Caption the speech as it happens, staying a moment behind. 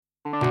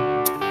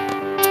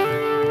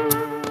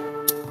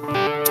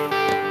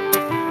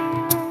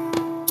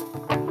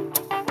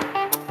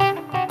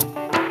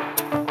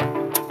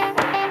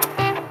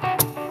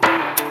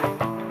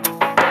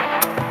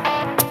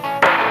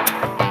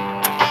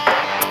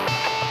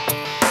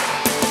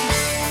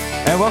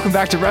And welcome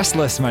back to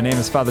Restless. My name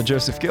is Father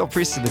Joseph Gill,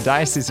 priest of the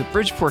Diocese of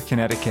Bridgeport,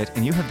 Connecticut,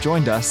 and you have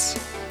joined us,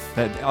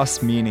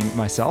 us meaning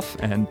myself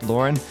and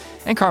Lauren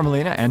and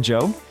Carmelina and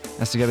Joe,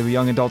 as together we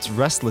young adults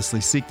restlessly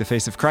seek the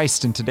face of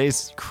Christ in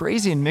today's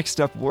crazy and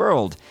mixed up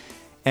world.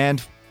 And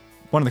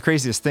one of the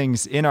craziest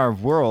things in our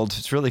world,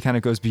 which really kind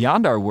of goes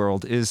beyond our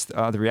world, is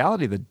the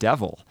reality of the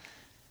devil.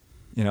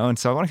 You know, and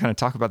so I want to kind of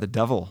talk about the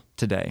devil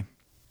today.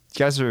 You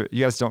guys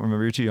don't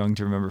remember, you're too young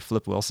to remember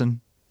Flip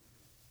Wilson.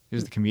 He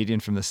was the comedian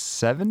from the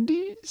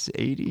 70s,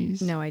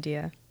 80s. No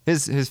idea.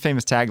 His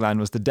famous tagline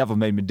was, "The devil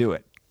made me do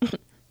it."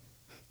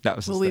 That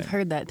was his we've thing.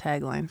 heard that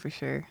tagline for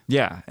sure.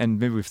 Yeah, and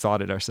maybe we've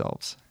thought it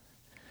ourselves.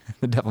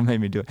 The devil made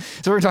me do it.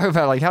 So we're talking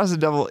about, like, how does the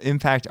devil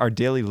impact our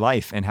daily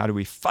life and how do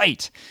we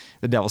fight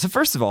the devil? So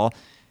first of all,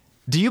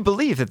 do you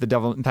believe that the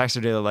devil impacts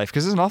our daily life?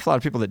 Because there's an awful lot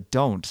of people that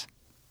don't.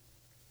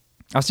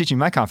 I was teaching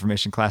my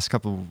confirmation class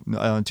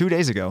 2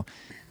 days ago,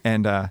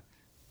 and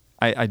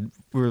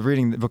we were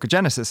reading the book of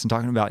Genesis and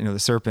talking about, the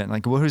serpent.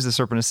 Like, who's the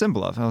serpent a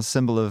symbol of? Well, it's a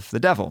symbol of the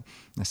devil.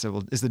 And I said,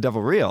 well, is the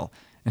devil real?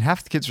 And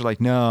half the kids were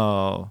like,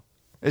 no,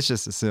 it's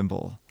just a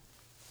symbol.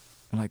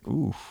 I'm like,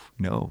 ooh,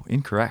 no,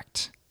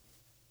 incorrect.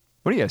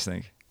 What do you guys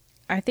think?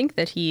 I think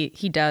that he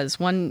does.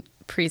 One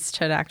priest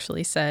had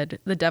actually said,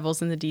 the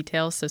devil's in the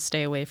details, so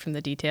stay away from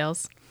the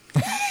details.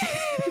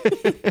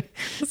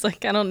 It's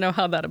like, I don't know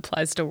how that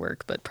applies to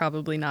work, but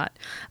probably not.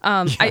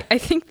 Yeah. I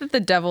think that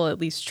the devil at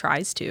least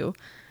tries to.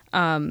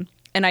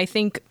 And I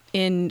think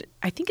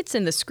it's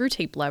in the Screw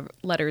Tape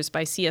Letters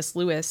by C.S.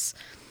 Lewis,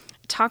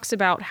 talks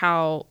about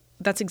how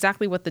that's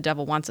exactly what the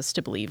devil wants us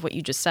to believe. What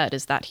you just said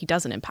is that he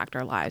doesn't impact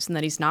our lives and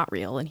that he's not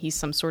real and he's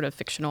some sort of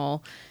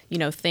fictional,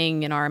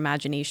 thing in our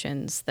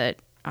imaginations that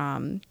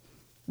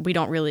we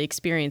don't really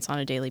experience on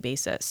a daily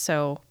basis.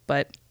 So,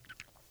 but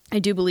I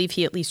do believe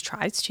he at least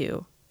tries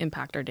to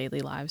impact our daily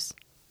lives.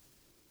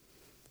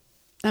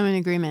 I'm in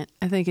agreement.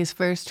 I think his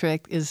first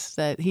trick is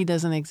that he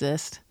doesn't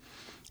exist.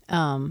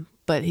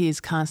 But he's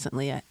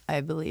constantly,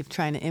 I believe,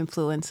 trying to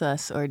influence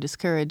us or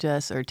discourage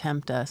us or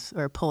tempt us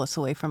or pull us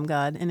away from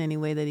God in any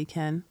way that he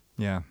can.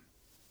 Yeah.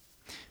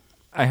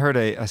 I heard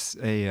a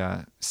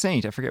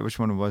saint, I forget which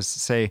one it was,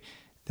 say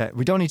that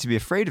we don't need to be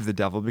afraid of the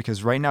devil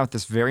because right now at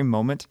this very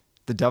moment,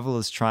 the devil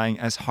is trying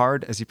as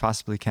hard as he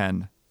possibly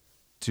can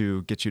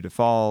to get you to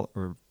fall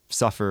or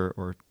suffer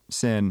or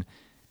sin.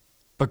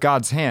 But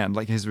God's hand,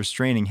 like his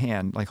restraining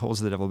hand, like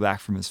holds the devil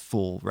back from his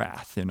full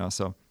wrath,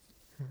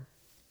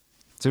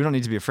 So we don't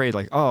need to be afraid,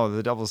 like, oh,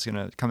 the devil's going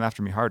to come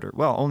after me harder.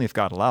 Well, only if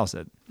God allows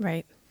it.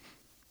 Right.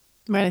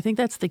 Right. I think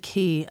that's the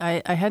key.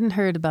 I hadn't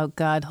heard about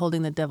God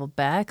holding the devil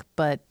back,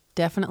 but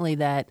definitely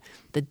that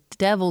the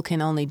devil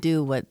can only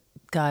do what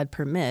God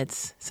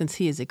permits since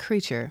he is a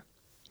creature.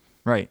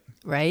 Right.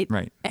 Right?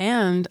 Right.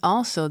 And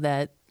also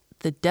that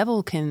the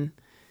devil can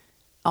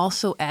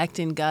also act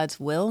in God's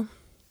will.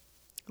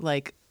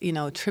 Like,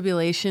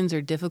 tribulations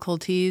or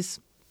difficulties,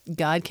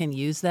 God can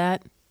use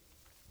that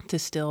to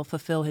still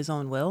fulfill his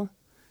own will.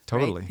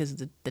 Totally. Because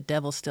the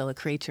devil's still a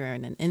creature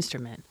and an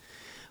instrument,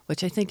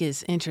 which I think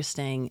is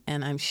interesting.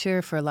 And I'm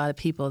sure for a lot of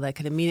people that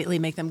could immediately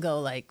make them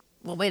go like,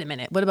 well, wait a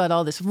minute. What about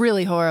all this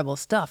really horrible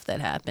stuff that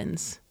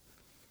happens?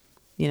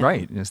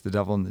 Right. It's the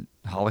devil in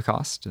the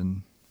Holocaust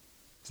and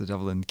it's the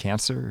devil in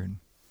cancer. And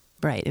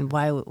right. And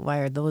why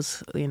are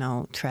those,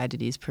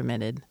 tragedies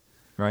permitted?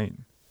 Right.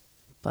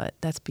 But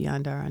that's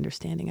beyond our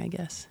understanding, I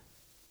guess.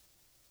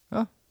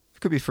 Oh, it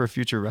could be for a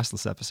future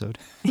Restless episode.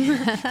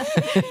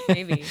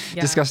 Maybe.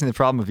 Yeah. Discussing the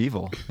problem of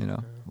evil,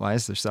 Why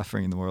is there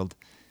suffering in the world?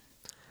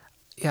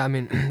 Yeah, I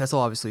mean, that's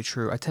all obviously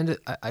true. I kind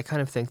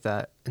of think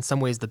that in some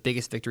ways the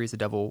biggest victories the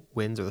devil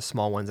wins are the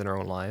small ones in our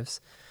own lives.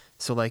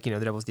 So like, the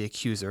devil's the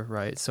accuser,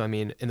 right? So I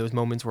mean, in those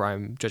moments where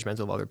I'm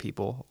judgmental of other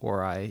people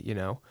or I,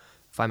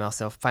 find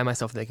myself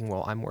thinking,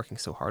 well, I'm working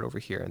so hard over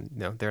here and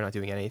they're not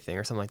doing anything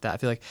or something like that. I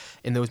feel like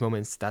in those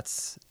moments,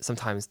 that's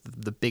sometimes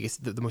the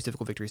biggest, the most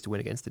difficult victories to win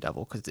against the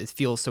devil because it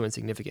feels so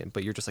insignificant,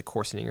 but you're just like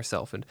coarsening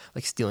yourself and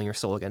like stealing your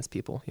soul against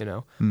people,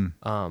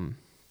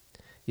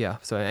 Yeah.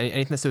 So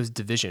anything that shows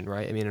division,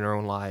 right? I mean, in our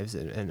own lives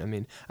and I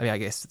mean, I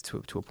guess to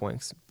a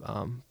point,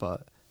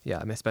 but yeah,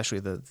 I mean,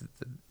 especially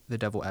the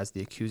devil as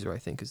the accuser, I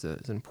think is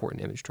an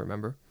important image to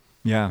remember.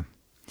 Yeah.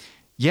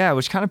 Yeah,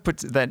 which kind of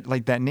puts that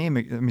name,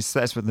 I mean,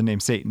 that's what the name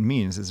Satan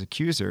means, is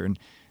accuser. And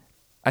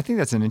I think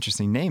that's an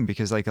interesting name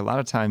because like a lot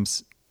of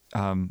times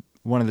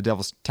one of the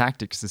devil's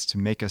tactics is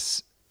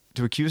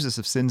to accuse us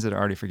of sins that are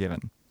already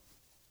forgiven.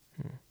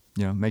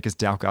 Make us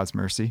doubt God's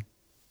mercy.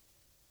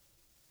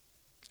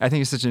 I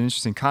think it's such an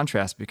interesting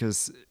contrast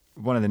because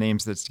one of the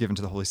names that's given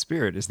to the Holy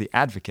Spirit is the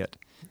advocate.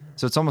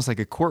 So it's almost like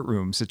a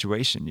courtroom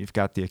situation. You've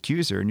got the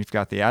accuser and you've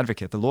got the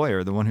advocate, the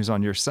lawyer, the one who's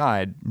on your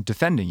side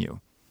defending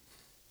you.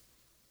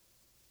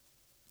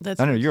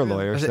 I know you're a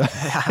lawyer. So.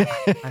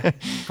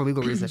 For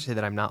legal reasons, I should say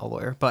that I'm not a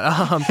lawyer. But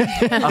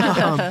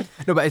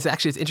no, but it's an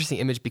interesting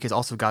image because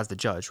also God's the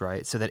judge,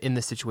 right? So that in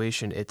this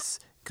situation, it's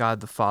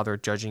God the Father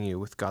judging you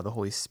with God the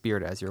Holy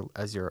Spirit as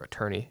your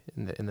attorney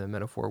in the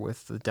metaphor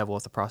with the devil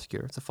as the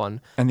prosecutor. It's a fun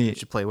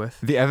image to play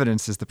with. The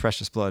evidence is the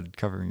precious blood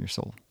covering your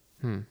soul.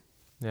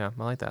 Yeah,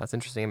 I like that. That's an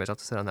interesting image. I'll have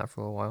to sit on that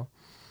for a little while.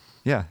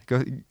 Yeah,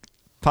 go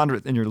ponder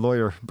it in your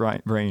lawyer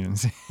brain and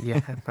see.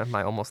 Yeah,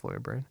 my almost lawyer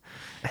brain.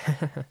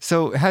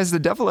 So has the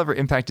devil ever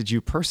impacted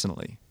you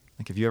personally?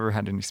 Like, have you ever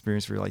had an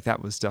experience where you're like,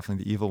 that was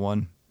definitely the evil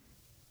one?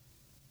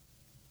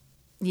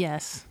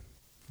 Yes.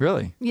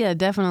 Really? Yeah,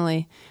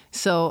 definitely.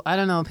 So I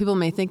don't know, people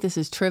may think this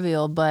is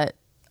trivial, but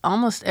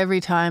almost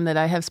every time that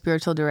I have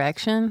spiritual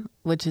direction,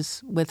 which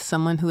is with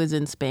someone who is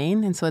in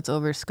Spain, and so it's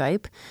over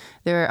Skype,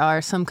 there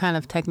are some kind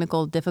of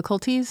technical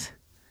difficulties.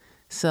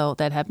 So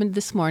that happened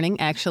this morning,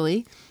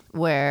 actually,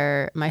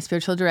 where my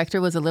spiritual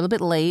director was a little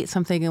bit late. So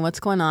I'm thinking, what's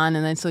going on?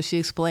 And then so she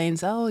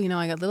explains, oh,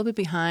 I got a little bit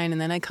behind,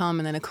 and then I come,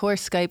 and then of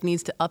course Skype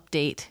needs to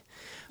update,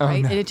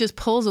 right? no. And it just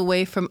pulls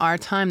away from our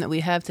time that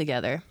we have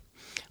together.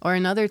 Or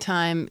another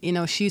time,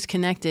 she's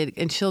connected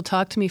and she'll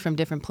talk to me from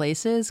different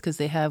places because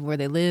they have where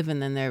they live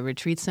and then their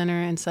retreat center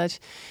and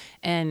such.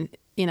 And,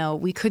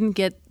 we couldn't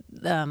get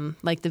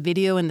like the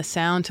video and the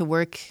sound to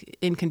work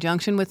in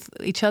conjunction with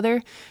each other.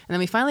 And then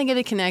we finally get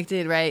it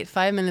connected, right?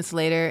 5 minutes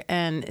later.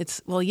 And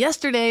it's,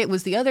 yesterday it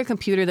was the other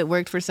computer that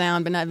worked for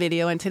sound but not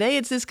video. And today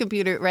it's this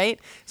computer, right?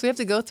 So we have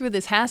to go through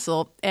this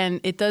hassle. And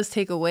it does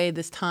take away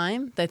this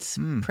time that's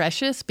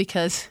precious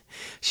because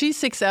she's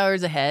 6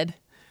 hours ahead.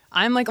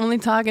 I'm like only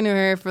talking to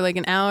her for like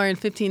an hour and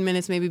 15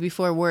 minutes maybe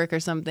before work or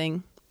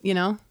something,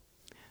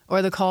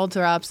 or the call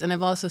drops. And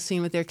I've also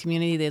seen with their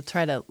community, they'll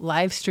try to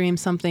live stream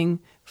something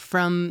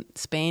from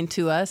Spain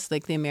to us,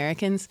 like the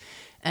Americans,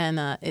 and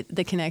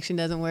the connection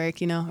doesn't work,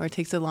 or it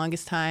takes the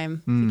longest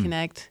time to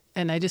connect.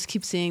 And I just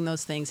keep seeing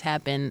those things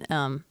happen.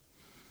 I'm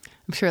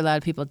sure a lot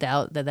of people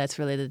doubt that that's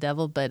really the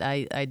devil, but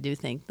I do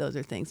think those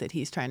are things that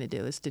he's trying to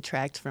do is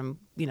detract from,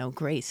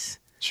 grace.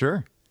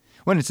 Sure.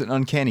 When it's an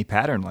uncanny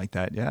pattern like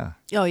that, yeah.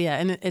 Oh, yeah.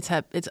 And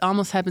it's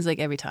almost happens like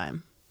every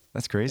time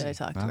That's crazy. that I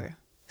talk to her.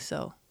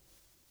 So,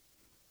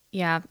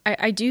 Yeah,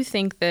 I do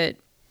think that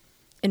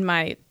in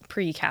my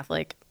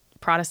pre-Catholic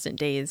Protestant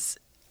days,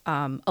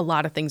 a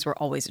lot of things were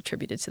always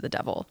attributed to the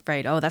devil,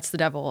 right? Oh, that's the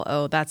devil.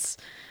 Oh, that's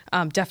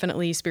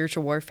definitely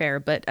spiritual warfare.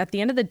 But at the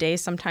end of the day,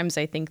 sometimes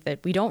I think that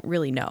we don't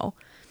really know.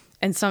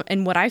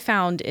 And what I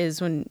found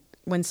is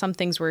when some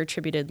things were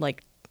attributed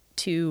like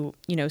to,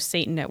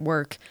 Satan at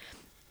work,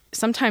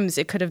 sometimes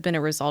it could have been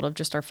a result of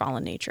just our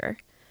fallen nature.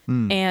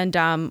 And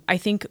I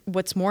think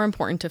what's more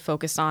important to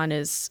focus on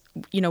is,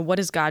 what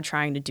is God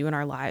trying to do in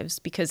our lives?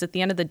 Because at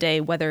the end of the day,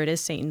 whether it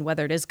is Satan,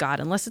 whether it is God,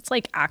 unless it's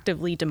like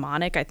actively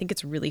demonic, I think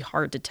it's really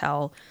hard to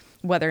tell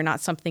whether or not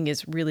something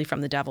is really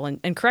from the devil.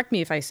 And correct me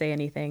if I say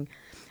anything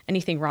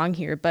wrong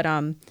here. But,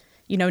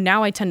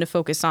 now I tend to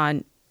focus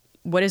on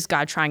what is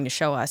God trying to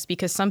show us?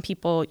 Because some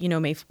people,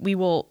 we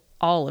will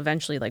all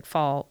eventually like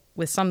fall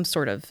with some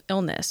sort of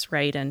illness,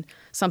 right? And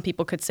some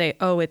people could say,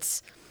 oh,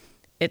 it's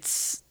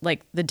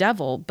like the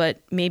devil, but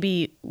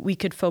maybe we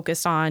could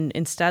focus on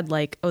instead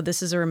like, oh,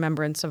 this is a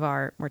remembrance of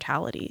our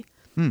mortality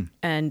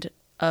and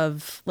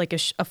of like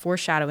a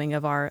foreshadowing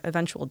of our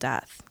eventual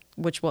death,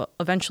 which will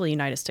eventually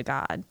unite us to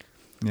God.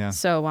 Yeah.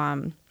 So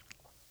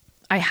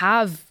I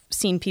have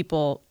seen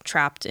people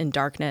trapped in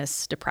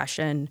darkness,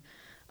 depression.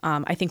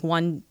 I think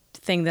one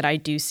thing that I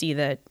do see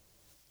that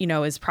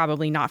is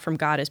probably not from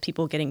God is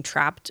people getting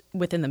trapped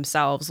within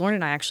themselves. Lauren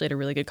and I actually had a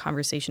really good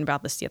conversation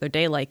about this the other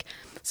day. Like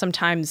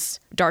sometimes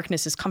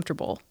darkness is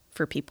comfortable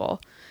for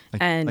people.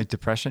 Like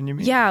depression, you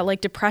mean? Yeah,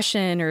 like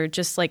depression or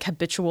just like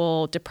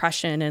habitual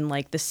depression and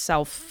like the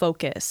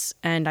self-focus.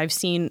 And I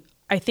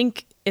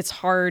think it's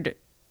hard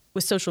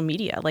with social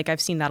media. Like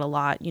I've seen that a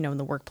lot, in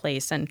the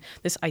workplace and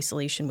this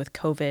isolation with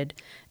COVID.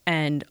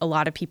 And a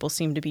lot of people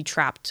seem to be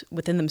trapped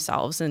within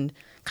themselves. And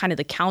kind of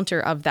the counter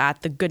of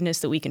that, the goodness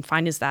that we can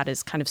find is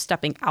kind of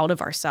stepping out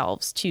of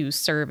ourselves to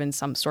serve in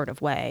some sort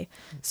of way.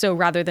 So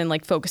rather than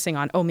like focusing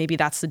on, oh, maybe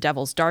that's the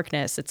devil's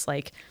darkness, it's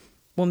like,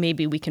 well,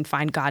 maybe we can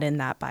find God in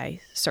that by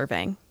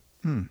serving.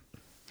 I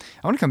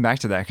want to come back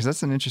to that because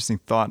that's an interesting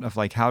thought of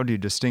like, how do you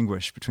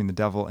distinguish between the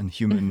devil and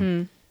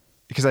human?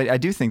 Because I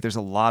do think there's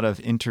a lot of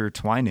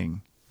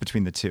intertwining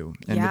between the two.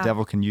 And the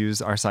devil can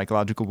use our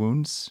psychological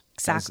wounds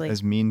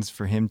as means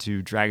for him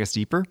to drag us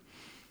deeper.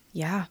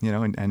 Yeah.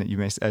 And you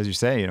may, as you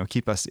say,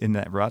 keep us in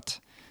that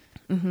rut.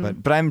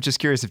 But I'm just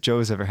curious if Joe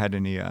has ever had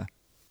any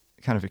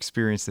kind of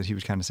experience that he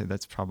would kind of say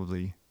that's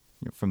probably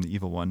from the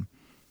evil one.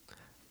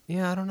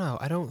 Yeah, I don't know.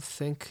 I don't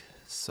think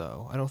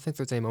so. I don't think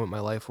there's any moment in my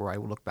life where I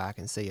would look back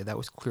and say, yeah, that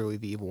was clearly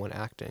the evil one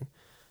acting.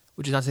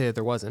 Which is not to say that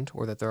there wasn't,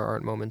 or that there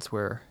aren't moments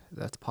where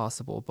that's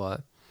possible.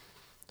 But,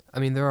 I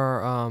mean, there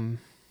are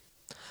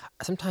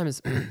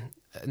sometimes,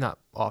 not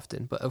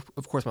often, but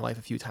of course my life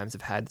a few times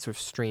have had sort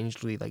of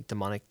strangely like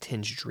demonic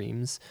tinged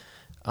dreams.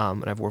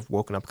 And I've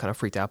woken up kind of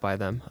freaked out by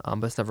them.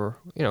 But it's never,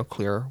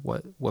 clear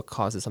what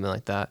causes something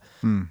like that.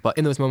 But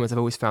in those moments, I've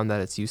always found that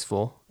it's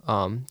useful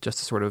just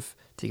to sort of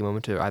take a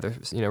moment to either,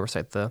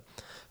 recite the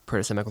Prayer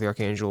to St. Michael the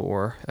Archangel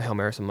or a Hail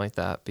Mary or something like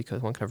that,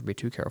 because one can never be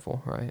too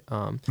careful, right?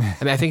 I mean,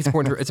 I think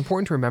it's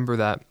important to remember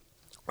that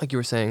like you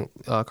were saying,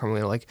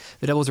 Carmelina, like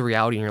the devil's a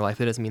reality in your life.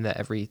 It doesn't mean that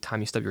every time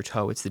you stub your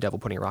toe, it's the devil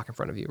putting a rock in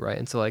front of you, right?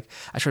 And so like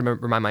I try to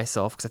remind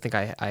myself, because I think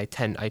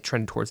I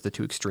trend towards the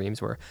two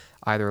extremes where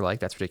either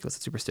like that's ridiculous,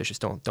 it's superstitious,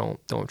 don't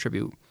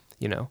attribute,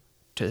 you know,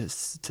 to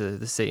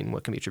the Satan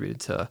what can be attributed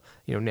to,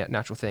 you know,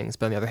 natural things.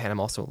 But on the other hand, I'm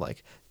also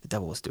like the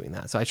devil is doing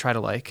that. So I try to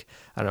like,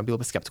 I don't know, be a little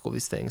bit skeptical of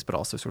these things, but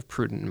also sort of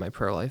prudent in my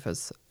prayer life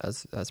as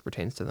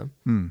pertains to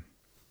them.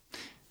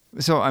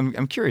 So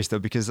I'm curious though,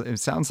 because it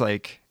sounds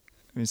like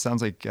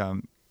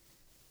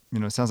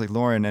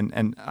Lauren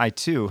and I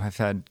too have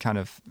had kind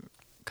of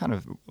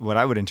what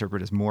I would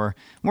interpret as more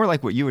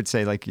like what you would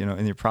say, like, you know,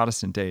 in your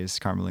Protestant days,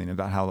 Carmelina,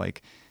 about how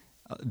like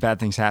bad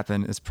things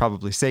happen. It's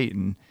probably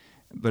Satan,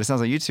 but it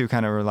sounds like you two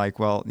kind of were like,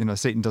 well, you know,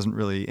 Satan doesn't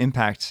really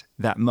impact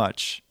that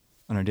much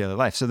on our daily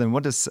life. So then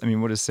what does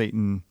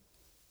Satan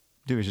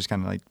do? Is just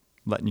kind of like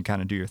letting you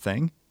kind of do your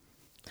thing?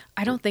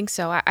 I don't think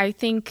so. I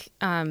think,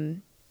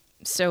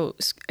 so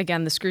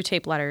again, the Screw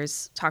Tape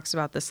Letters talks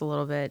about this a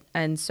little bit.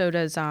 And so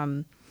does,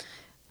 I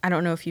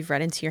don't know if you've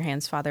read Into Your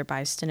Hands, Father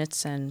by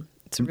Stinnitson.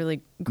 It's a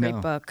really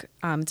great book.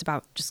 It's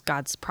about just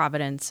God's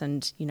providence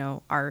and, you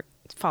know, our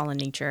fallen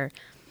nature.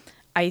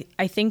 I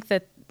think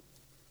that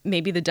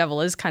maybe the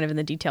devil is kind of in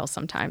the details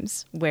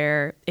sometimes,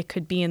 where it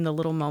could be in the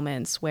little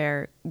moments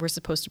where we're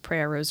supposed to pray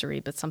a rosary,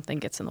 but something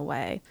gets in the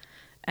way.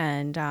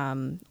 And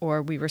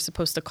or we were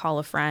supposed to call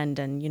a friend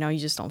and, you know, you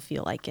just don't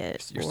feel like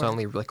it. You're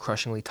suddenly like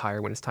crushingly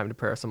tired when it's time to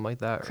pray or something like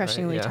that.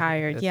 Crushingly right?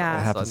 tired, It's yeah.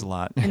 That happens a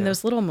lot. In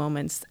those little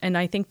moments. And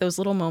I think those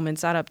little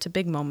moments add up to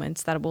big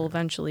moments that will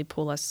eventually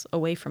pull us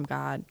away from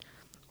God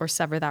or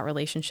sever that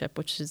relationship,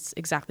 which is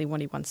exactly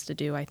what he wants to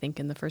do, I think,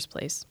 in the first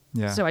place.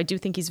 Yeah. So I do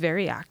think he's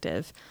very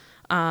active.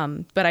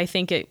 But I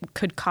think it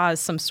could cause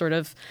some sort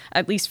of,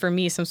 at least for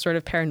me, some sort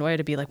of paranoia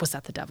to be like, was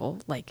that the devil?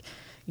 Like,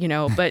 you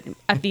know, but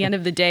at the end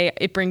of the day,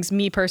 it brings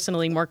me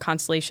personally more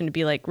consolation to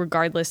be like,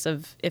 regardless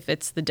of if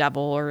it's the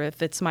devil or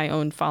if it's my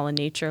own fallen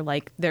nature,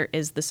 like there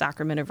is the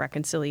sacrament of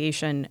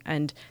reconciliation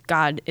and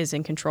God is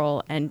in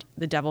control and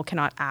the devil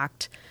cannot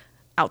act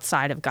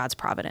outside of God's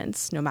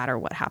providence, no matter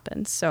what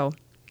happens. So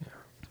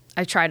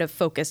I try to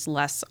focus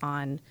less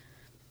on,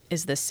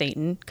 is this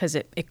Satan? Because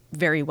it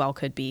very well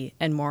could be,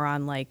 and more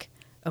on like,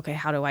 okay,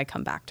 how do I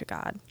come back to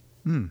God?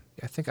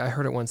 I think I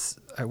heard it once.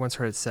 I once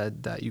heard it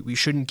said that we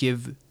shouldn't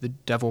give the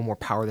devil more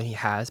power than he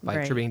has by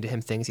attributing to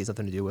him things he has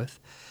nothing to do with.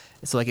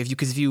 So like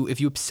if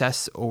you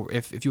obsess over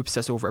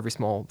every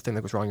small thing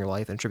that goes wrong in your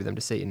life and attribute them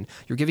to Satan,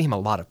 you're giving him a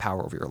lot of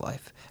power over your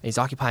life, and he's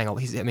occupying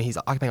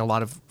a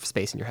lot of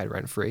space in your head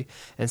rent free.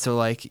 And so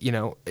like, you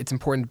know, it's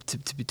important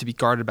to be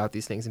guarded about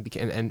these things and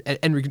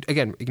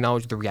again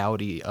acknowledge the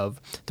reality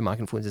of demonic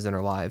influences in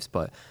our lives.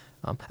 But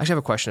I actually have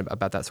a question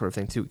about that sort of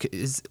thing too.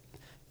 Is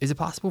it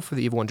possible for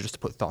the evil one just to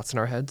put thoughts in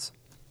our heads?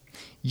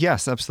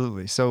 Yes,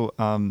 absolutely. So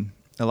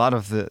a lot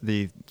of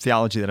the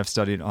theology that I've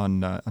studied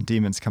on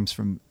demons comes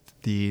from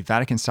the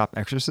Vatican Stop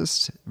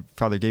exorcist,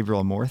 Father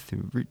Gabriel Amorth,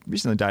 who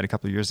recently died a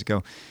couple of years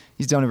ago.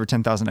 He's done over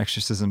 10,000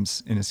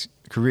 exorcisms in his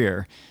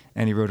career,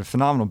 and he wrote a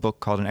phenomenal book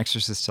called An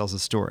Exorcist Tells a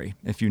Story.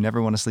 If you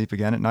never want to sleep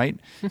again at night,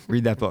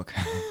 read that book.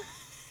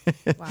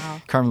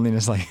 Wow.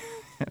 Carmelina's like...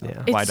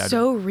 Yeah. It's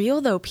so real,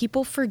 though.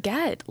 People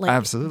forget. Like,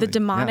 absolutely. The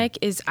demonic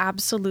is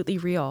absolutely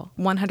real,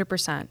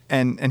 100%.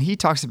 And he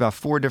talks about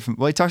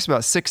he talks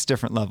about 6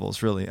 different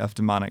levels, really, of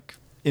demonic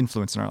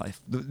influence in our life.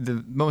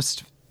 The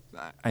most,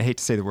 I hate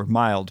to say the word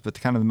mild, but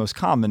the most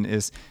common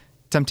is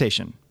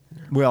temptation.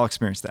 Yeah. We all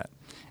experience that.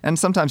 And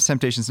sometimes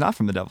temptation is not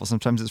from the devil.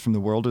 Sometimes it's from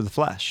the world or the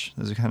flesh.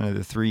 Those are kind of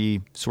the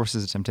 3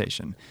 sources of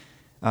temptation.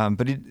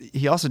 But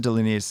he also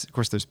delineates, of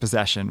course, there's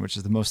possession, which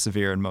is the most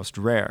severe and most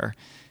rare.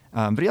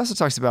 But he also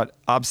talks about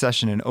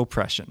obsession and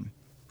oppression.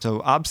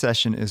 So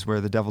obsession is where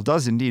the devil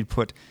does indeed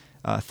put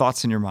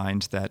thoughts in your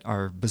mind that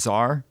are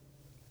bizarre,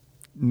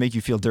 make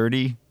you feel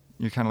dirty.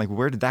 You're kind of like,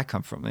 where did that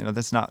come from? You know,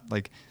 it's not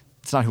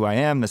who I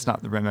am. That's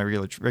not my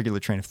regular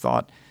train of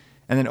thought.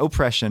 And then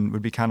oppression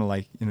would be kind of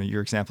like, you know,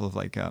 your example of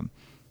like,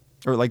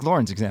 or like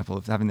Lauren's example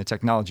of having the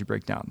technology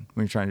breakdown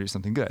when you're trying to do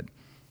something good.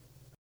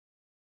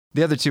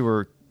 The other 2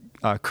 were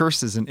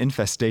curses and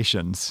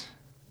infestations.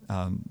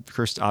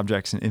 Cursed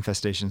objects and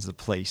infestations of the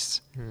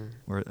place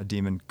where a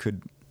demon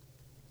could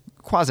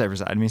quasi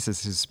reside. I mean, it's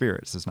his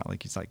spirit, so it's not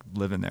like he's like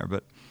living there.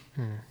 But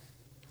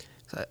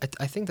so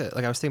I think that,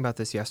 like, I was thinking about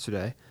this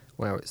yesterday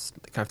when I was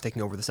kind of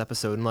thinking over this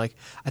episode, and like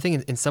I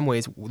think in some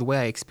ways the way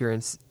I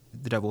experience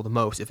the devil the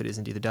most, if it is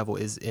indeed the devil,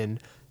 is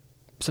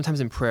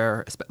sometimes in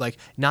prayer, like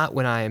not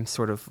when I am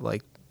sort of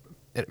like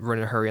we're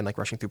in a hurry and like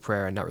rushing through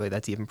prayer and not really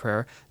that deep in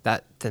prayer,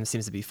 that then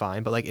seems to be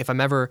fine. But like if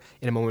I'm ever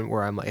in a moment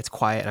where I'm like, it's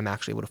quiet and I'm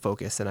actually able to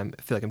focus and I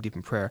feel like I'm deep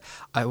in prayer,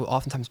 I will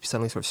oftentimes be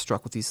suddenly sort of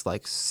struck with these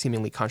like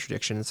seemingly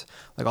contradictions.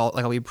 Like I'll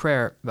lead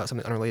prayer about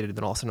something unrelated, and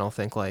then all of a sudden I'll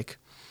think like,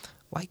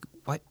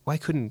 why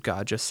couldn't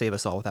God just save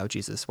us all without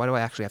Jesus? Why do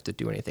I actually have to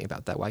do anything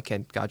about that? Why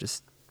can't God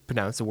just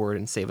pronounce a word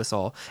and save us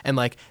all?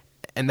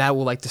 And that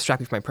will like distract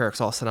me from my prayer,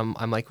 because all of a sudden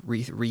I'm like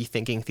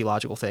rethinking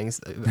theological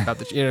things about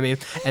the, you know what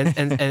I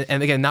mean?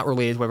 And again, not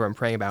related to whatever I'm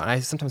praying about. And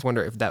I sometimes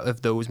wonder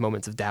if those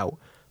moments of doubt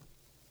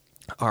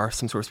are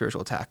some sort of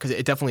spiritual attack, because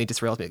it definitely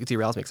derails me.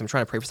 Because I'm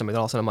trying to pray for somebody, and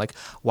all of a sudden I'm like,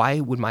 why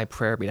would my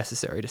prayer be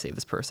necessary to save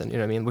this person? You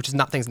know what I mean? Which is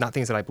not things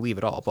that I believe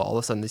at all. But all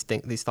of a sudden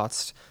these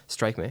thoughts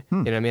strike me. You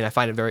know what I mean? I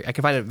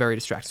can find it very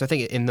distracting. So I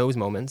think in those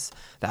moments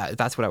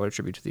that's what I would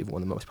attribute to the evil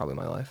one the most, probably in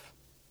my life.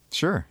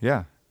 Sure.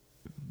 Yeah.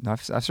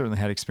 I've certainly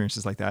had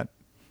experiences like that.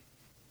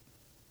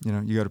 You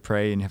know, you go to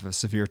pray and you have a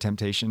severe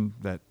temptation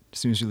that as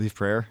soon as you leave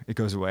prayer, it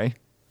goes away.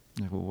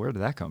 You're like, well, where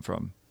did that come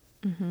from?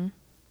 Mm-hmm.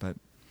 But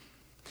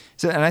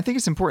so, and I think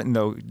it's important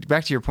though,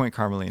 back to your point,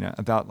 Carmelina,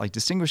 about like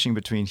distinguishing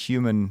between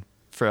human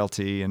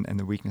frailty and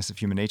the weakness of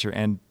human nature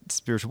and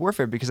spiritual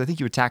warfare, because I think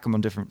you attack them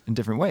in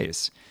different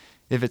ways.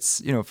 If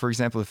it's, you know, for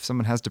example, if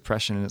someone has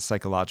depression and it's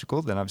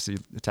psychological, then obviously you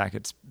attack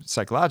it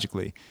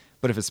psychologically.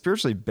 But if it's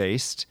spiritually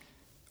based,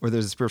 or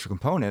there's a spiritual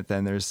component,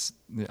 then there's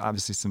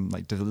obviously some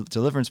like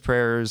deliverance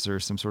prayers or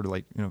some sort of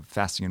like, you know,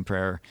 fasting and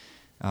prayer,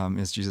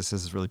 as Jesus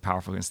says, is really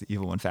powerful against the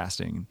evil one,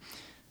 fasting.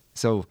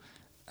 So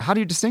how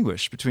do you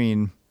distinguish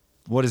between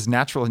what is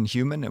natural and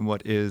human and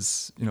what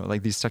is, you know,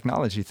 like these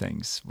technology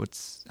things?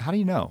 How do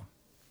you know?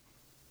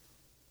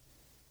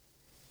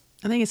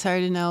 I think it's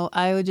hard to know.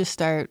 I would just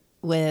start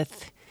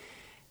with,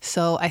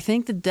 so I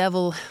think the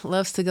devil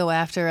loves to go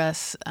after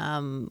us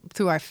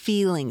through our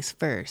feelings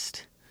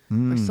first.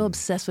 We're so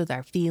obsessed with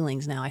our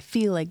feelings now. I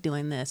feel like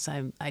doing this.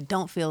 I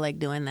don't feel like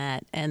doing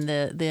that. And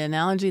the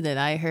analogy that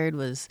I heard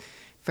was,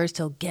 first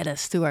he'll get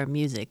us through our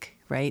music,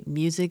 right?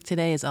 Music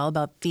today is all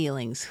about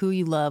feelings, who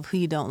you love, who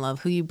you don't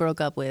love, who you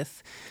broke up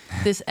with,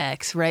 this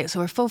ex, right?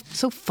 So we're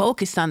so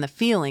focused on the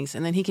feelings,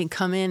 and then he can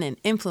come in and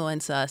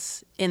influence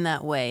us in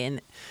that way.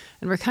 And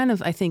we're kind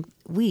of, I think,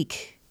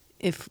 weak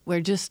if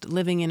we're just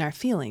living in our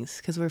feelings,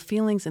 because we're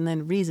feelings and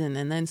then reason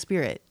and then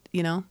spirit,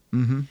 you know?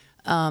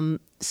 Mm-hmm.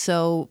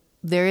 So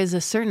there is a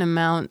certain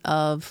amount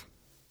of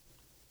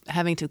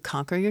having to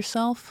conquer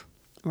yourself,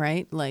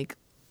 right? Like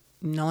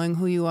knowing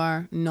who you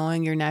are,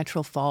 knowing your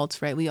natural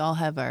faults, right? We all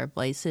have our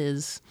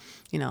vices.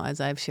 You know, as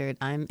I've shared,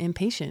 I'm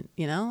impatient,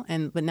 you know,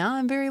 but now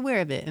I'm very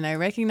aware of it. And I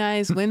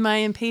recognize when my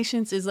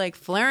impatience is like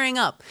flaring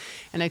up,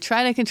 and I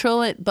try to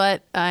control it,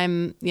 but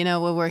I'm, you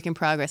know, a work in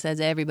progress, as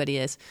everybody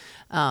is.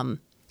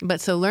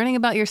 But so learning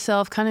about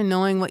yourself, kind of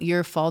knowing what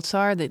your faults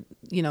are that,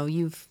 you know,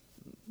 you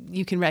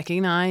can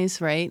recognize,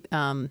 right?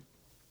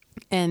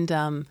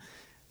 And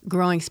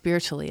growing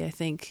spiritually, I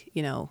think,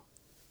 you know,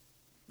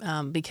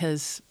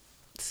 because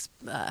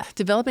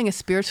developing a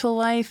spiritual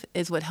life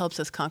is what helps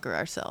us conquer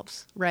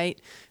ourselves,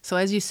 right? So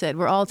as you said,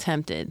 we're all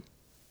tempted.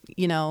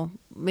 You know,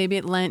 maybe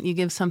at Lent you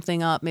give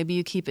something up, maybe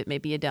you keep it,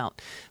 maybe you don't.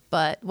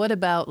 But what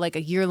about like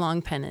a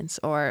year-long penance,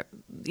 or,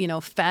 you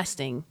know,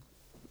 fasting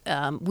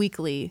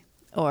weekly,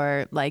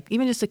 or like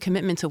even just a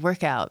commitment to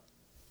work out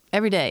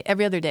every day,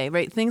 every other day,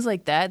 right? Things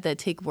like that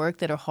take work,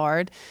 that are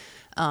hard.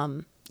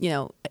 You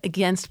know,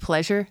 against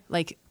pleasure,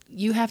 like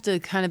you have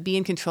to kind of be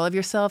in control of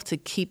yourself to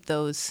keep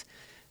those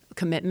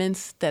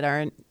commitments that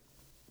aren't,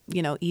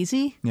 you know,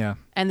 easy. Yeah.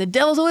 And the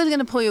devil's always going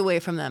to pull you away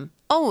from them.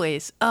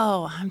 Always.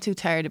 Oh, I'm too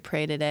tired to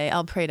pray today.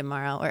 I'll pray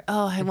tomorrow. Or,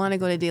 oh, I want to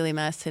go to daily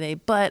mass today,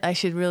 but I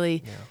should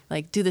really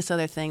like do this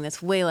other thing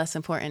that's way less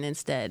important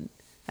instead.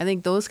 I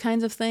think those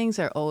kinds of things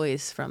are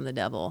always from the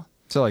devil.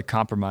 So like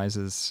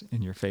compromises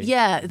in your faith.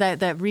 Yeah,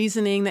 that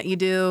reasoning that you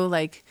do,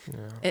 like,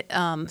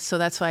 so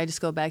that's why I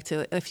just go back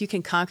to, if you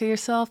can conquer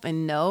yourself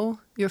and know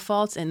your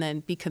faults and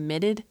then be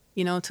committed,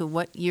 you know, to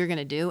what you're going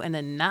to do, and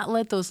then not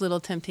let those little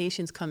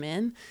temptations come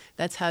in,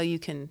 that's how you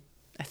can,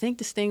 I think,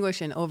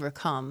 distinguish and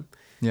overcome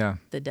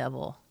the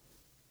devil.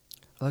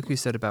 I like what you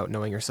said about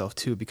knowing yourself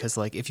too, because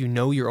like if you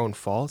know your own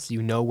faults,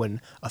 you know when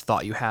a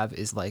thought you have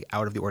is like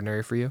out of the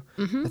ordinary for you.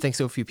 I think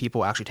so few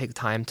people actually take the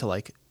time to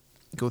like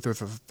go through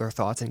their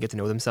thoughts and get to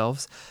know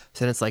themselves.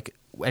 So then it's like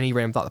any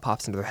random thought that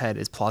pops into their head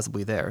is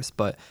plausibly theirs.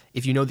 But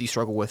if you know that you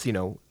struggle with, you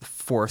know,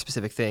 4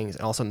 specific things,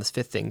 and all of a sudden this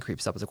 5th thing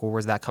creeps up, it's like, well,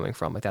 where's that coming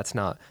from? Like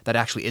that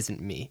actually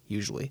isn't me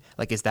usually.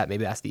 Like,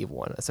 maybe that's the evil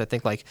one. So I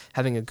think like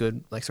having a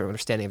good like sort of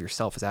understanding of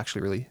yourself is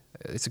actually really,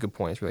 it's a good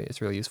point.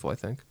 It's really useful, I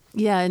think.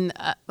 Yeah, and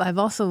I've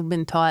also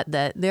been taught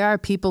that there are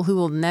people who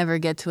will never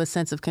get to a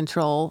sense of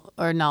control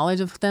or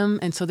knowledge of them,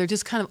 and so they're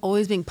just kind of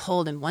always being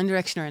pulled in one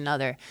direction or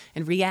another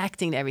and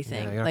reacting to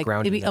everything. Yeah, like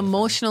maybe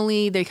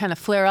emotionally, they kind of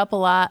flare up a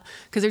lot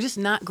because they're just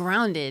not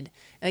grounded,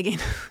 like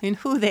in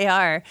who they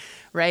are,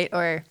 right?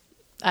 Or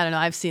I don't know.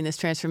 I've seen this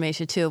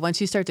transformation too.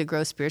 Once you start to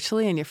grow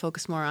spiritually and you're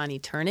focused more on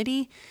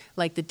eternity,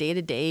 like the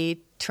day-to-day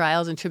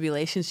trials and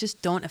tribulations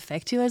just don't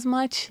affect you as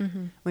much.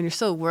 When you're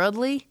so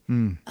worldly.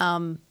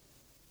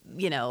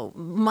 You know,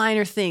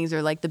 minor things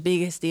are like the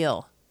biggest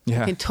deal.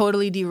 Yeah. It can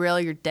totally derail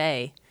your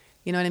day.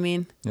 You know what I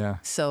mean? Yeah.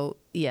 So,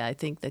 yeah, I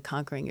think that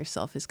conquering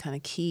yourself is kind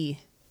of key.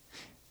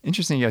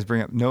 Interesting you guys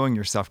bring up knowing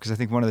yourself, because I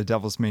think one of the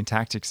devil's main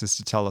tactics is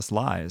to tell us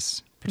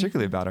lies,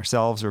 particularly about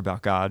ourselves or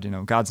about God. You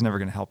know, God's never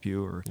going to help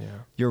you, or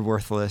you're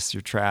worthless,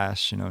 you're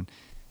trash, you know.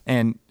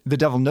 And the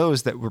devil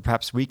knows that we're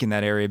perhaps weak in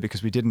that area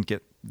because we didn't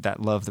get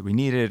that love that we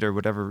needed or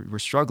whatever we're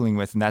struggling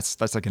with. And that's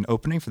like an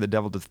opening for the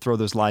devil to throw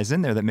those lies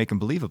in there that make them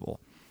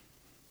believable.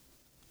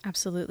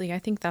 Absolutely. I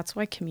think that's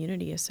why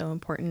community is so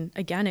important.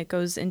 Again, it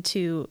goes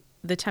into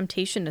the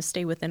temptation to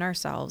stay within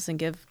ourselves and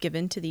give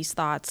into these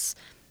thoughts.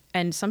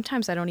 And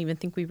sometimes I don't even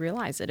think we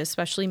realize it,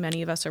 especially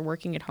many of us are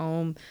working at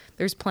home.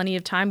 There's plenty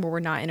of time where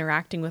we're not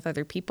interacting with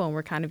other people and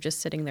we're kind of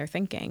just sitting there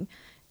thinking.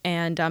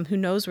 And who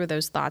knows where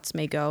those thoughts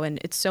may go. And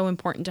it's so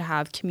important to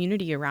have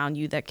community around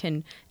you that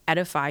can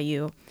edify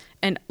you.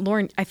 And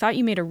Lauren, I thought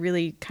you made a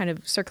really, kind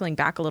of circling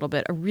back a little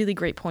bit, a really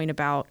great point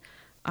about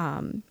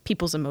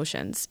people's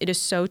emotions. It is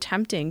so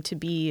tempting to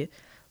be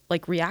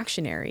like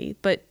reactionary,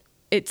 but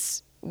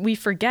we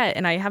forget.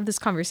 And I have this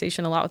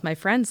conversation a lot with my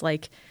friends,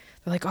 like,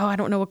 they're like, oh, I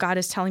don't know what God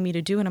is telling me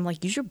to do. And I'm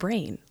like, use your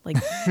brain. Like,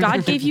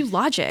 God gave you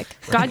logic.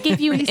 God gave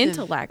you an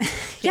intellect.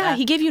 Yeah,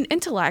 he gave you an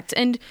intellect.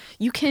 And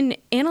you can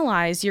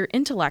analyze your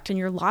intellect and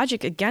your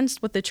logic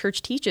against what the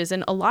church teaches.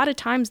 And a lot of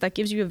times that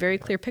gives you a very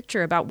clear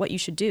picture about what you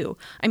should do.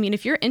 I mean,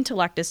 if your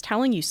intellect is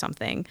telling you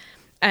something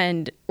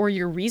or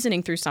you're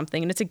reasoning through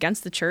something and it's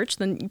against the church,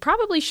 then you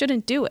probably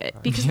shouldn't do it,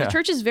 because the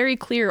church is very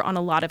clear on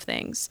a lot of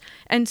things.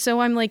 And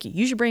so I'm like,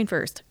 use your brain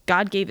first.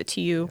 God gave it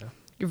to you. Yeah.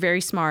 You're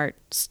very smart.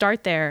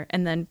 Start there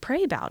and then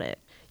pray about it,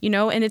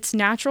 and it's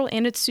natural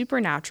and it's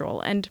supernatural.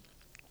 And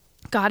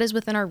God is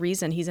within our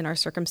reason. He's in our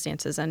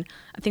circumstances. And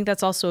I think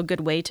that's also a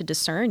good way to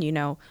discern,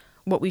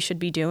 what we should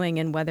be doing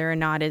and whether or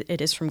not it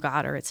is from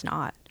God or it's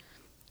not.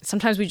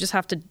 Sometimes we just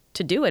have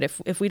to do it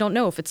if we don't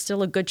know if it's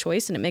still a good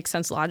choice and it makes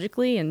sense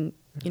logically, and,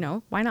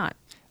 why not?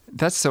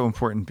 That's so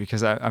important,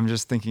 because I'm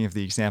just thinking of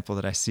the example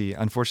that I see,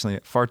 unfortunately,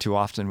 far too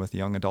often with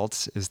young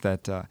adults, is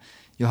that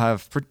you'll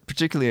have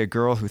particularly a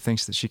girl who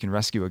thinks that she can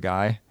rescue a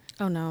guy.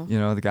 Oh, no.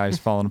 The guy's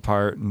falling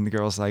apart, and the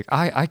girl's like,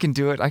 I can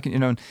do it. I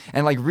can,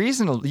 and like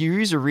you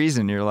use a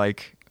reason. You're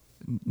like,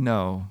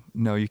 no,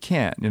 you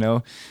can't,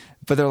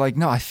 But they're like,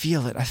 no, I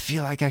feel it. I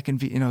feel like I can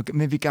be,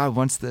 maybe God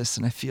wants this,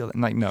 and I feel it.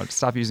 And like, no,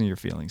 stop using your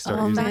feelings. Start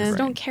using your brain.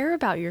 Don't care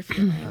about your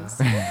feelings.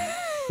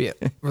 Yeah,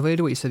 related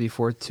to what you said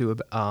before, too,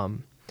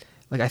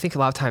 like, I think a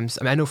lot of times,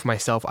 I know for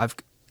myself, I've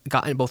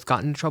gotten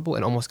into trouble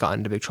and almost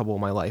gotten into big trouble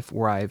in my life,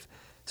 where I've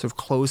sort of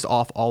closed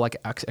off all like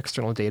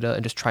external data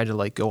and just tried to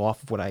like go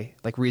off of what I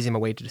like, reason my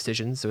way to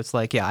decisions. So it's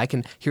like, yeah,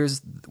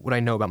 here's what I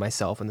know about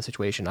myself and the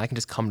situation. I can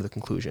just come to the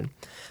conclusion.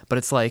 But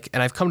it's like,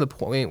 and I've come to the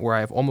point where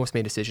I've almost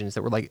made decisions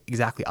that were like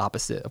exactly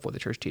opposite of what the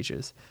church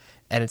teaches.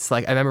 And it's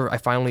like, I remember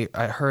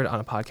I heard on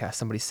a podcast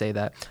somebody say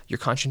that your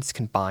conscience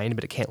can bind,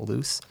 but it can't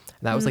loose.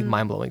 And that was like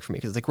mind blowing for me,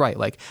 because it's like, right,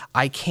 like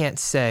I can't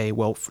say,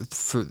 well,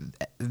 for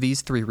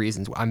these 3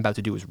 reasons, what I'm about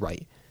to do is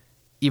right,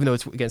 even though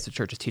it's against the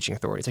church's teaching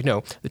authority. It's like,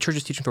 no, the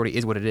church's teaching authority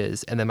is what it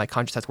is, and then my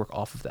conscience has to work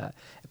off of that.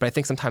 But I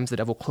think sometimes the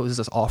devil closes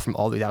us off from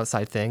all these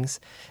outside things,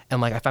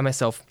 and like I find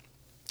myself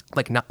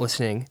like not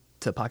listening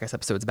to podcast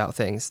episodes about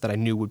things that I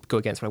knew would go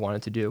against what I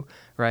wanted to do,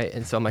 right?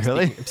 And so I'm like,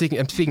 really?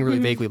 I'm speaking really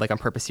vaguely, like on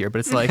purpose here, but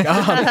it's like,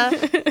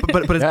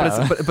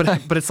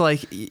 but it's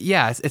like,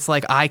 yeah, it's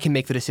like I can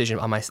make the decision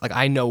on my, like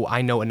I know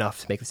enough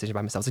to make the decision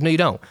by myself. It's like, no, you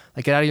don't.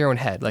 Like, get out of your own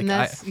head. Like, and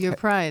that's your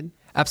pride.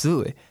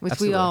 Absolutely. Which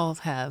we all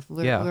have.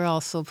 We're all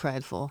so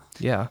prideful.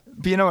 Yeah.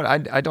 But you know what?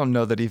 I don't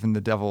know that even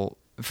the devil,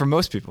 for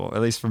most people,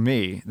 at least for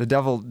me, the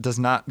devil does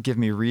not give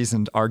me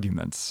reasoned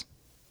arguments.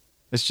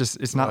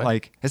 It's not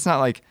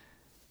like,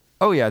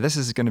 oh yeah, this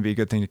is going to be a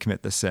good thing to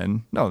commit this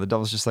sin. No, the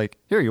devil's just like,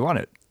 here, you want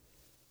it.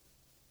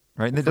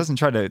 Right? It doesn't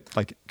try to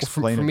like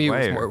explain for me, it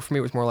away. For me,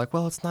 it was more like,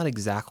 well, it's not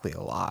exactly a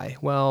lie.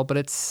 Well, but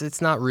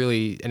it's not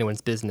really anyone's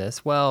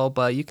business. Well,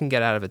 but you can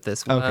get out of it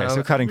this way. Okay,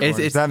 so cutting corners.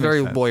 It's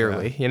very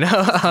lawyerly,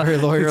 Very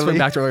lawyerly.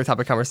 Back to earlier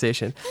topic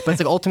conversation. But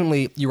it's like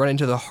ultimately you run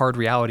into the hard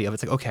reality of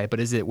it's like, okay, but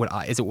is it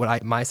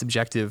my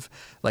subjective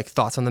like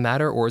thoughts on the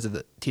matter, or is it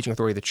the teaching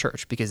authority of the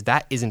church? Because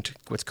that isn't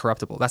what's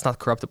corruptible. That's not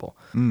corruptible.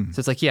 So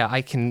it's like, yeah,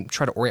 I can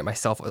try to orient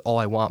myself all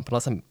I want, but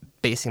unless I'm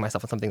basing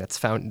myself on something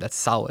that's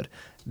solid,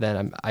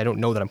 then I don't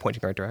know that I'm pointing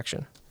in the right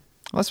direction.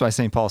 Well, that's why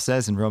St. Paul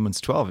says in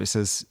Romans 12, he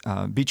says,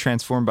 be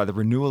transformed by the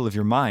renewal of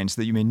your mind,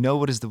 so that you may know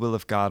what is the will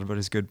of God, what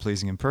is good,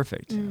 pleasing, and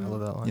perfect. I love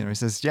that line. He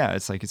says, yeah,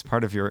 it's like it's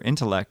part of your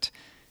intellect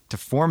to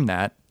form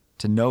that,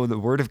 to know the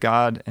Word of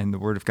God and the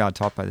Word of God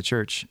taught by the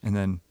church,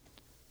 and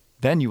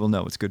then you will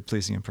know what's good,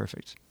 pleasing, and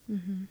perfect.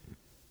 Mm-hmm.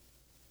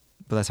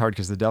 But that's hard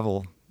because the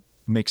devil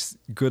makes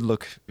good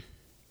look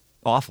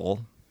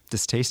awful,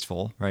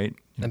 distasteful, right?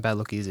 And bad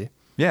look easy.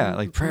 Yeah,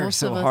 like prayer is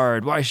so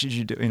hard. Why should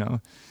you do,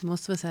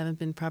 Most of us haven't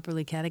been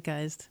properly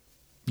catechized.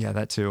 Yeah,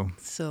 that too.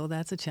 So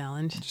that's a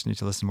challenge. Just need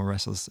to listen to more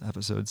Restless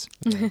episodes.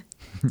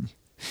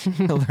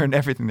 You'll learn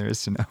everything there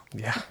is to know.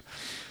 Yeah.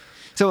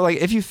 So like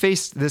if you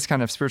face this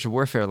kind of spiritual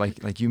warfare,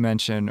 like you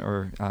mentioned,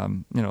 or,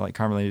 like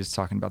Carmelita is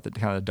talking about the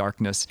kind of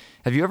darkness,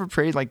 have you ever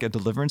prayed like a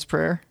deliverance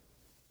prayer?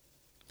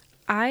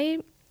 I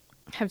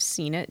have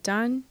seen it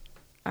done.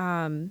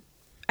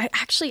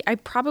 I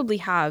probably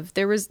have.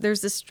 There's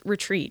this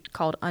retreat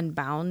called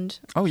Unbound.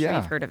 Oh yeah,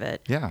 I've heard of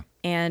it. Yeah,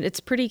 and it's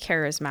pretty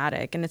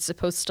charismatic, and it's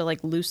supposed to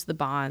like loose the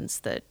bonds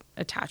that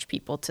attach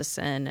people to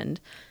sin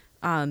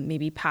and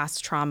maybe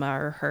past trauma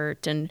or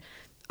hurt. And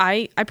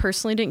I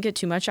personally didn't get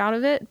too much out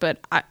of it, but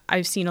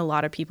I've seen a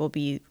lot of people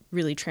be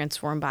really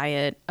transformed by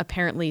it.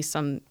 Apparently,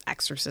 some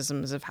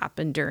exorcisms have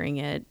happened during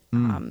it.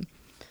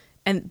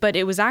 But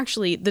it was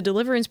actually the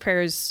deliverance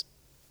prayers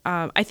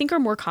I think are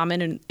more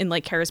common in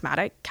like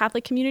charismatic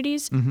Catholic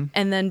communities.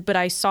 But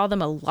I saw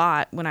them a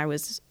lot when I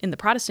was in the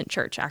Protestant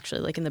church,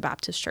 actually, like in the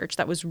Baptist church.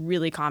 That was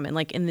really common.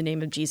 Like, in the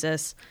name of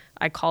Jesus,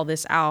 I call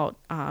this out.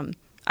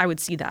 I would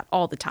see that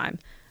all the time.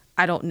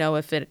 I don't know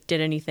if it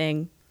did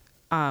anything.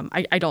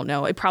 I don't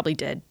know. It probably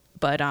did.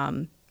 But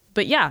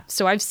yeah,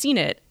 so I've seen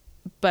it,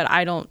 but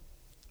I don't.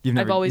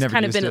 I've always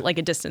kind of been at like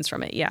a distance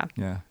from it. Yeah.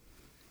 Yeah.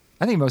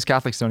 I think most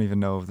Catholics don't even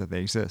know that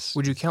they exist.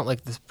 Would you count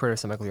like the prayer to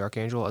St. Michael the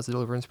Archangel as a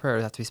deliverance prayer? Or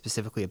does it have to be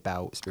specifically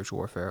about spiritual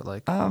warfare?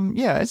 Like,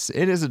 yeah,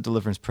 it is a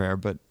deliverance prayer,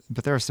 but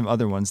there are some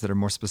other ones that are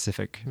more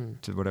specific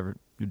to whatever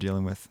you're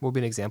dealing with. what would be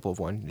an example of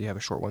one? Do you have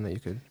a short one that you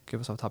could give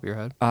us off the top of your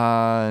head?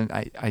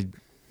 I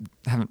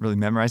haven't really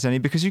memorized any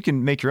because you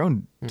can make your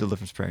own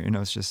deliverance prayer. You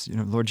know, it's just,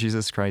 Lord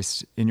Jesus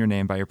Christ, in your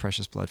name, by your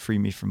precious blood, free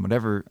me from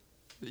whatever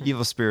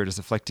evil spirit is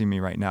afflicting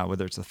me right now,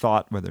 whether it's a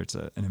thought, whether it's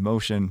an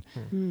emotion.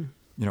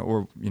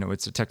 Or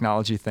it's a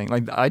technology thing.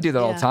 Like, I do that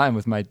all the time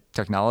with my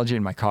technology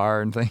in my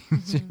car and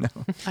things.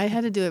 I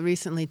had to do it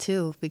recently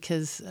too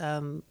because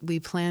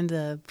we planned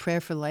a Prayer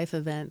for Life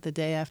event the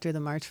day after the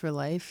March for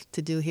Life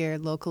to do here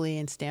locally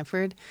in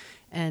Stanford,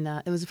 and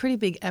it was a pretty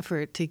big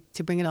effort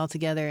to bring it all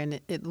together,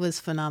 and it was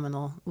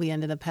phenomenal. We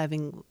ended up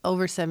having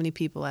over 70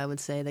 people, I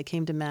would say, that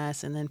came to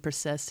Mass and then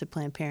processed to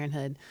Planned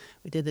Parenthood.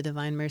 We did the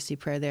Divine Mercy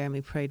prayer there, and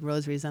we prayed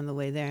rosaries on the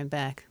way there and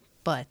back.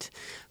 But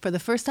for the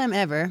first time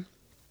ever,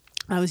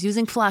 I was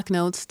using Flock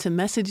Notes to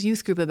message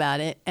youth group about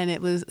it, and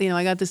it was,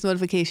 I got this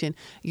notification,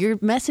 your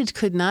message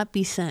could not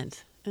be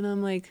sent. And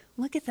I'm like,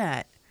 look at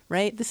that,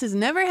 right? This has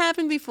never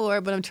happened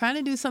before, but I'm trying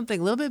to do something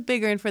a little bit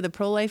bigger and for the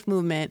pro-life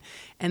movement,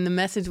 and the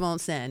message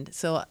won't send.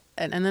 So,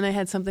 and then I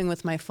had something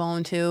with my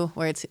phone too,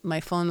 where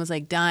my phone was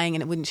like dying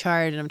and it wouldn't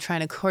charge, and I'm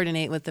trying to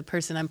coordinate with the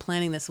person I'm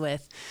planning this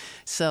with.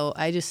 So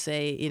I just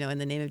say, in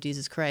the name of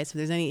Jesus Christ, if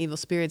there's any evil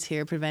spirits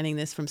here preventing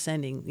this from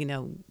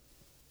sending,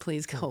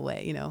 please go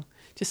away,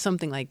 just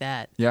something like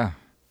that. Yeah.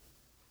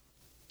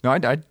 No, I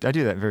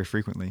do that very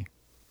frequently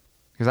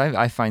because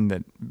I find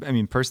that,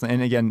 personally,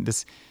 and again,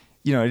 this,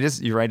 it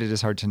is, you're right, it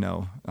is hard to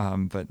know.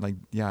 But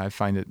I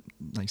find it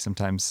like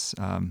sometimes,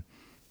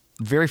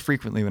 very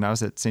frequently when I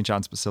was at St.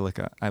 John's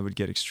Basilica, I would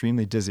get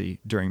extremely dizzy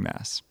during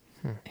Mass.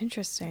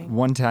 Interesting.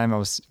 One time I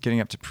was getting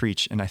up to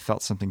preach and I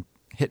felt something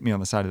hit me on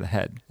the side of the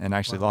head and I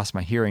actually lost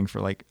my hearing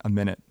for like a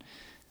minute.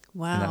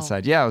 Wow. On that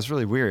side. Yeah, it was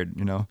really weird,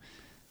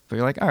 But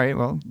you're like, all right,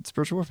 well, it's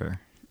spiritual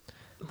warfare.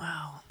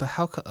 Wow. But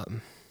how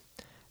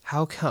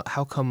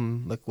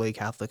come like lay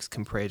Catholics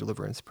can pray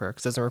deliverance prayer?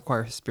 Because it doesn't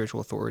require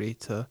spiritual authority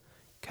to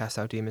cast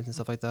out demons and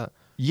stuff like that.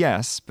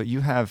 Yes, but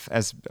you have,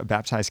 as a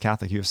baptized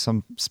Catholic, you have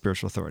some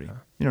spiritual authority.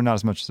 Not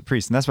as much as a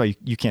priest, and that's why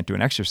you can't do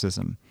an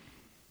exorcism.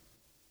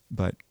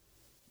 But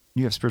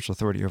you have spiritual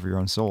authority over your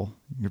own soul.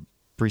 You're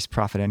priest,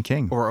 prophet, and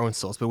king. Or our own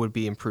souls, but it would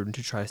be imprudent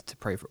to try to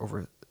pray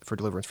for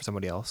deliverance for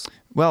somebody else.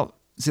 Well,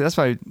 see, that's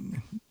why.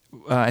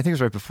 I think it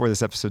was right before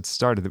this episode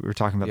started that we were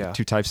talking about the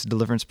two types of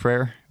deliverance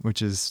prayer,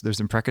 which is there's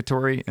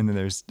imprecatory and then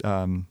there's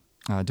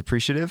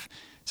depreciative.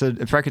 So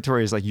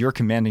imprecatory is like you're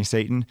commanding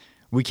Satan.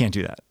 We can't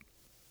do that.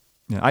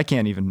 I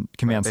can't even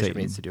command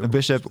Satan. A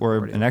bishop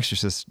or an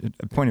exorcist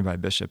appointed by a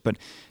bishop. But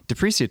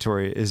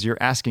depreciatory is you're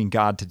asking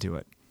God to do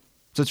it.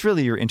 So it's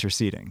really you're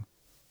interceding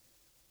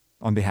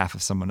on behalf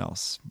of someone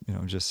else.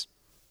 Just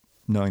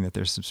knowing that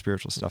there's some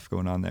spiritual stuff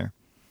going on there.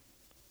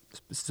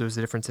 So there's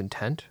a difference in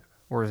intent?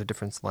 Or is it a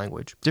different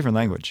language? Different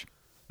language.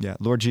 Yeah.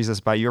 Lord Jesus,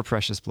 by your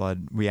precious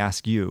blood, we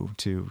ask you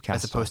to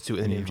cast. As opposed to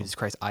in the name of Jesus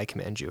Christ, I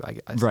command you.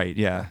 Right.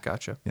 Yeah.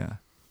 Gotcha. Yeah.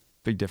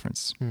 Big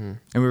difference. And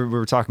we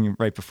were talking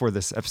right before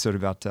this episode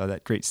about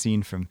that great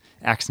scene from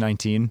Acts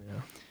 19,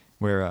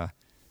 where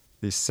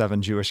these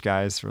 7 Jewish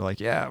guys were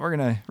like, "Yeah, we're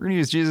gonna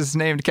use Jesus'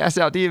 name to cast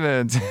out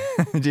demons."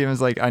 The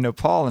demon's like, "I know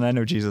Paul and I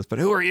know Jesus, but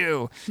who are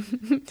you?"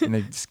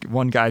 And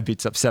one guy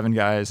beats up 7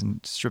 guys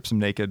and strips them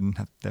naked, and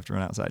they have to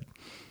run outside.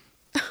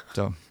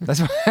 So that's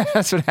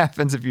what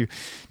happens if you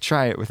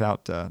try it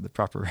without the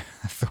proper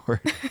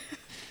authority.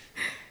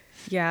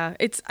 Yeah,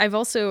 I've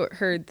also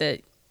heard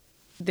that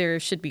there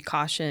should be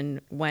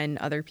caution when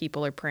other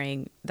people are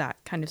praying that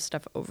kind of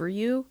stuff over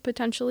you,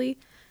 potentially.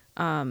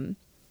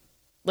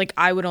 Like,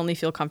 I would only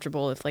feel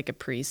comfortable if like a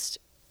priest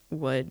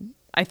would.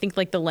 I think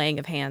like the laying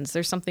of hands.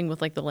 There's something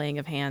with like the laying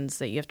of hands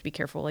that you have to be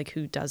careful, like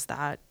who does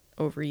that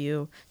over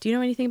you. Do you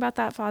know anything about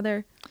that,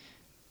 Father?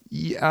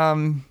 Yeah.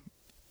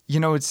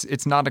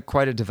 It's not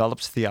quite a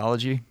developed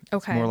theology.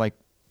 Okay. It's more like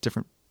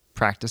different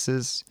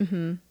practices.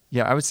 Mm-hmm.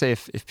 Yeah, I would say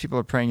if people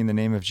are praying in the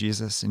name of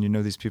Jesus and you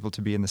know these people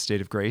to be in the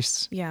state of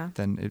grace,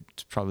 then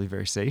it's probably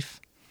very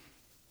safe.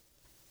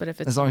 But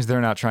if it's as long as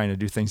they're not trying to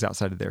do things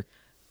outside of their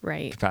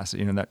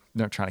capacity, they're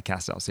not trying to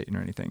cast out Satan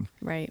or anything.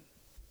 Right.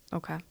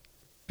 Okay.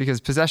 Because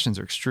possessions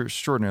are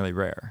extraordinarily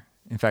rare.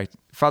 In fact,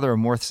 Father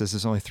Amorth says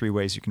there's only 3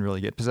 ways you can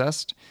really get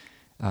possessed.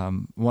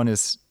 One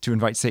is to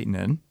invite Satan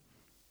in.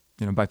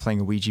 By playing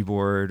a Ouija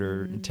board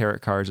or tarot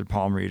cards or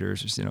palm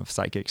readers or,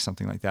 psychics,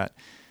 something like that.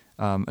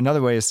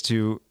 Another way is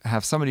to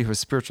have somebody who has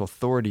spiritual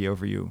authority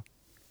over you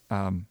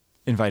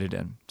invited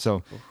in.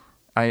 So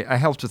I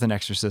helped with an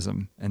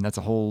exorcism, and that's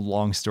a whole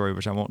long story,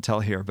 which I won't tell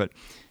here. But,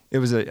 It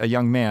was a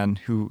young man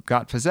who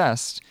got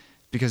possessed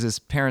because his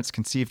parents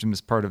conceived him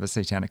as part of a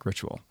satanic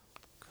ritual.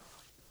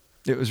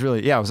 It was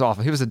really, it was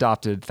awful. He was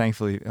adopted,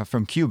 thankfully,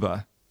 from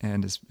Cuba,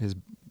 and his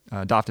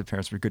adopted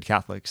parents were good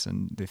Catholics,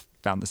 and they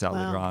found this out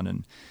later on.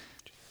 And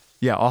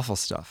yeah, awful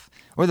stuff.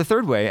 Or the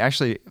third way,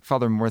 actually,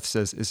 Father Morth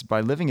says, is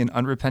by living in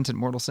unrepentant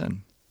mortal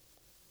sin.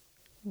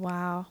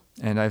 Wow.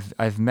 And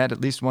I've met at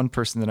least one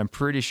person that I'm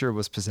pretty sure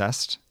was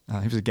possessed.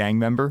 He was a gang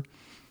member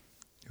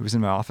who was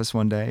in my office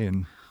one day,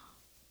 and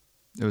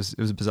it was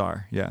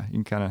bizarre. Yeah,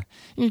 you can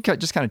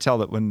just kind of tell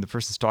that when the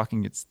person's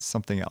talking, it's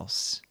something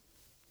else.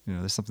 You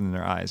know, there's something in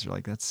their eyes. You're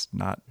like, that's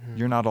not,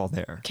 you're not all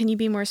there. Can you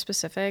be more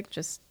specific?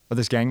 Just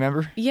this gang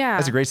member? Yeah.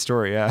 That's a great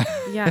story, yeah.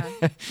 Yeah.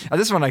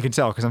 This one I can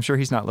tell because I'm sure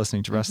he's not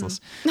listening to Restless.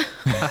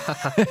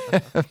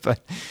 But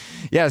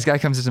yeah, this guy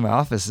comes into my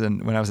office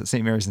and when I was at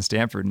St. Mary's in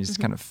Stamford, and he's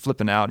kind of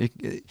flipping out.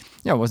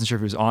 I wasn't sure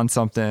if he was on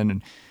something,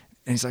 and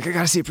he's like, I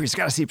got to see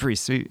a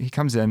priest, So he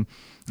comes in and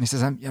he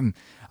says, I'm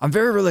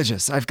very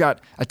religious. I've got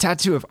a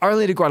tattoo of Our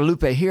Lady of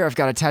Guadalupe here. I've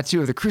got a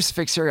tattoo of the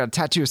crucifix here. I got a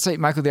tattoo of St.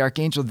 Michael the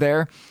Archangel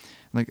there.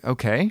 I'm like,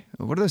 okay,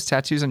 what are those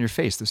tattoos on your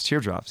face, those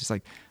teardrops? He's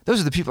like, those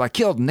are the people I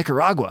killed in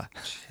Nicaragua.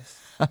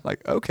 I'm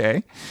like,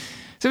 okay.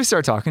 So we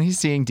start talking. He's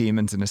seeing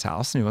demons in his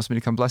house, and he wants me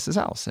to come bless his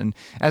house. And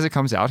as it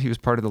comes out, he was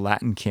part of the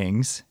Latin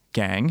Kings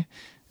gang,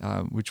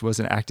 which was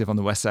active on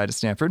the west side of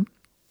Stamford.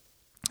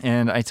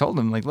 And I told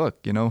him, like,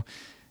 look,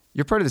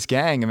 you're part of this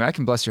gang. I mean, I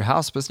can bless your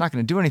house, but it's not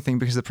going to do anything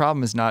because the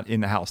problem is not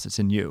in the house. It's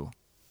in you,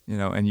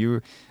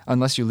 and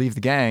unless you leave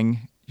the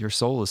gang, your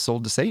soul is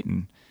sold to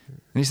Satan. And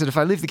he said, if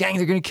I leave the gang,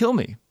 they're going to kill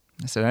me.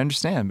 I said, I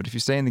understand, but if you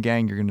stay in the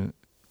gang, you're going to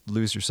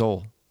lose your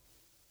soul.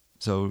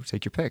 So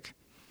take your pick.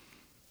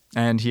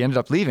 And he ended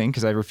up leaving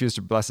because I refused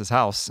to bless his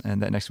house.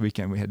 And that next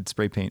weekend, we had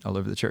spray paint all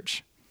over the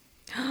church.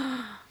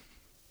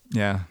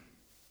 Yeah.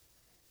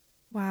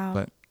 Wow.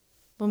 But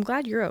well, I'm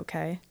glad you're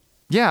okay.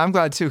 Yeah, I'm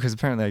glad too, because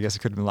apparently I guess it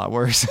could have been a lot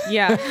worse.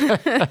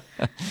 Yeah.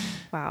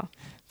 Wow.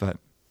 But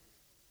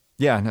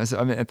yeah, no, so,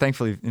 I mean,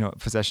 thankfully,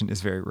 possession is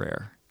very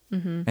rare.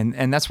 Mm-hmm.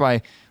 And that's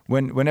why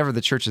whenever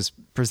the church is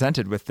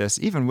presented with this,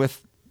 even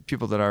with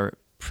people that are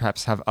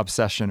perhaps have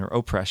obsession or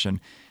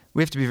oppression,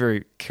 we have to be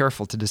very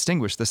careful to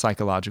distinguish the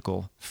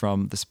psychological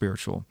from the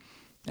spiritual.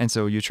 And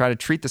so you try to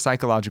treat the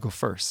psychological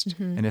first.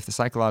 Mm-hmm. And if the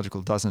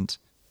psychological doesn't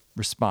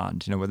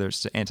respond, whether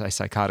it's to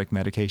antipsychotic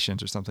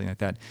medications or something like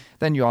that,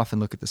 then you often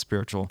look at the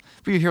spiritual.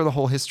 But you hear the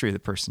whole history of the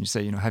person. You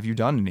say, have you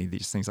done any of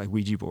these things like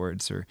Ouija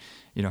boards, or,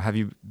 have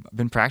you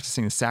been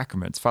practicing the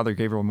sacraments? Father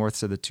Gabriel Morth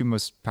said the two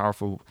most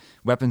powerful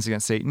weapons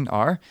against Satan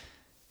are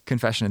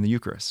confession and the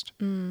Eucharist.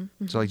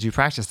 Mm-hmm. So, do you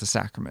practice the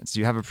sacraments? Do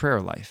you have a prayer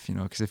life?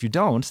 Because if you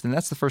don't, then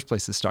that's the first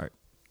place to start,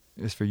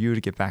 is for you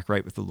to get back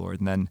right with the Lord,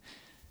 and then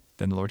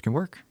the Lord can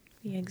work.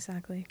 Yeah,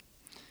 exactly.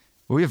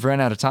 Well, we have ran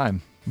out of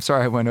time. I'm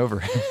sorry I went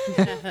over.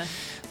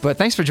 But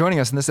thanks for joining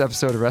us in this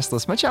episode of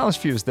Restless. My challenge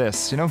for you is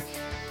this,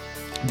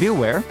 be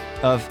aware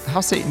of how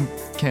Satan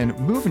can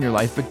move in your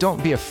life, but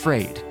don't be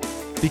afraid.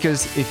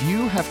 Because if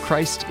you have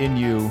Christ in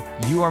you,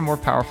 you are more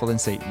powerful than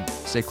Satan.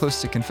 Stay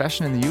close to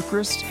confession and the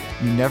Eucharist.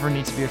 You never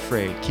need to be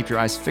afraid. Keep your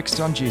eyes fixed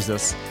on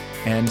Jesus,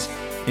 and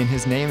in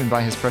his name and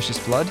by his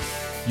precious blood,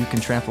 you can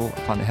trample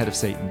upon the head of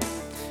Satan.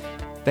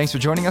 Thanks for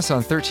joining us on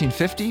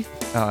 1350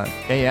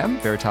 AM,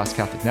 Veritas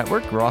Catholic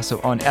Network. We're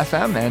also on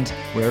FM and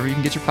wherever you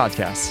can get your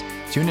podcasts.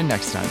 Tune in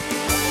next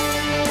time.